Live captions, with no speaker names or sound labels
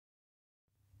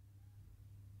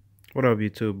What up,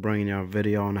 YouTube? Bringing you a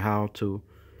video on how to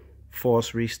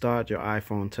force restart your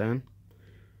iPhone 10.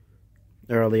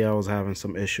 Earlier I was having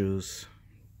some issues.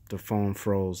 The phone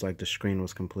froze, like the screen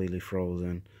was completely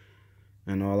frozen.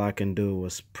 And all I can do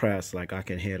was press, like I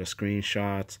can hear the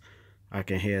screenshots, I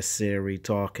can hear Siri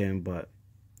talking, but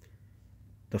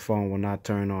the phone will not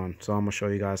turn on. So I'm going to show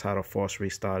you guys how to force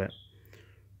restart it.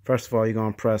 First of all, you're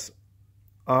going to press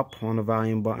up on the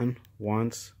volume button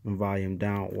once and volume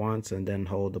down once, and then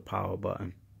hold the power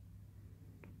button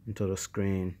until the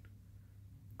screen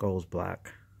goes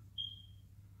black.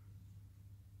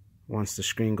 Once the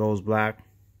screen goes black,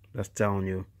 that's telling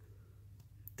you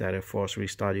that it forced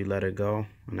restart. You let it go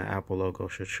and the Apple logo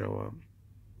should show up.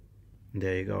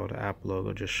 There you go, the Apple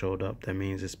logo just showed up. That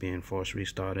means it's being forced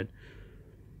restarted,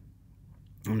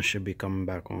 and it should be coming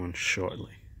back on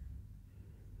shortly.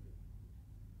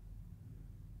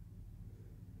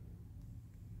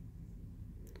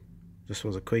 This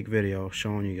was a quick video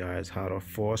showing you guys how to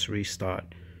force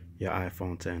restart your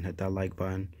iPhone 10. Hit that like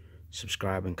button,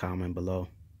 subscribe, and comment below.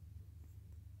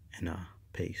 And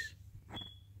peace.